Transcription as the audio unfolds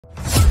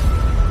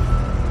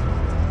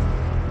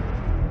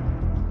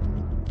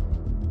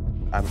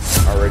I'm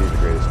already the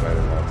greatest fighter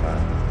of all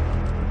time.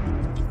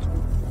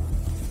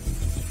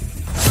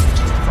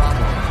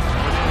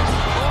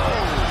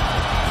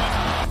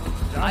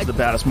 I'm the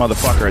baddest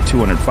motherfucker at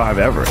 205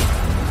 ever. This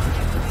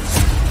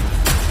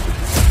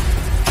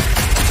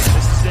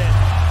is it.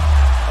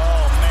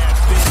 Oh, man.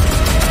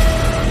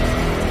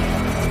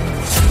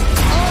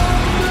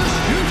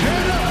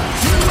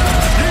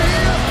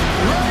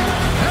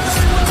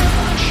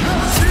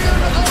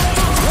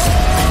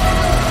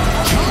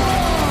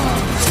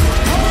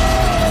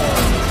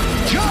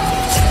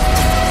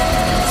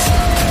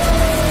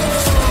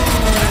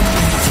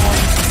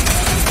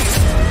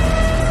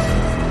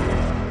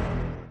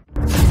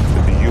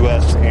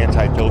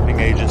 Anti-doping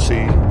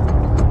agency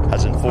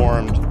has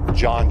informed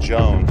Jon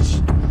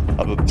Jones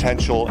of a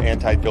potential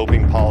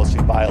anti-doping policy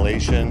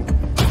violation.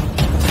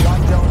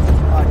 Jon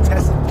Jones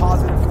tested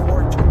positive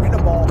for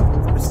turinabol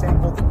from a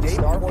sample the day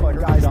before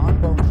the guy. Jon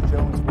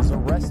Jones was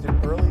arrested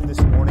early this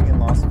morning in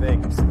Las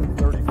Vegas.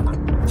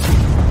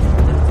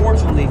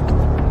 Unfortunately,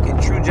 in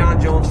true Jon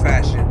Jones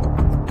fashion,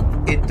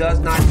 it does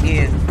not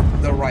end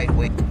the right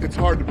way. It's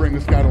hard to bring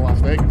this guy to Las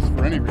Vegas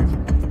for any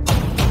reason.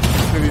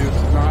 The city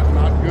is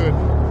not good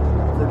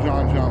for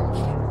Jon Jones.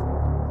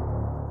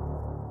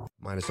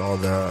 Minus all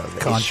the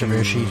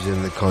controversies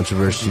and the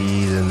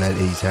controversies and that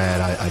he's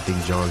had, I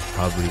think Jon's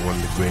probably one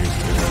of the greatest.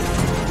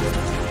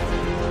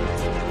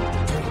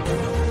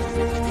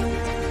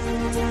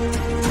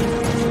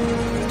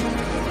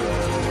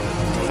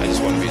 I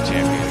just want to be a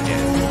champion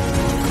again.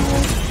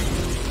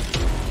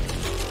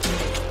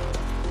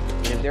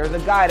 If there's a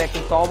guy that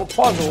can solve a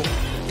puzzle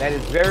that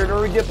is very,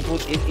 very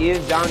difficult, it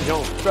is Jon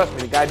Jones. Trust me,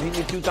 the guy beat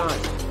me 2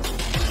 times.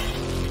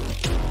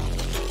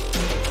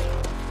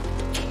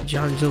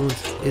 Jon Jones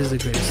is the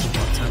greatest of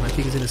all time. I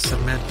think he's going to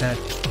cement that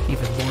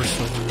even more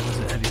so when he was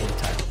an heavyweight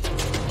title.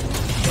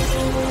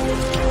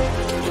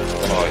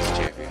 I'm always a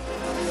champion,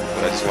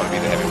 but I just want to be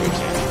the heavyweight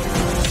champion.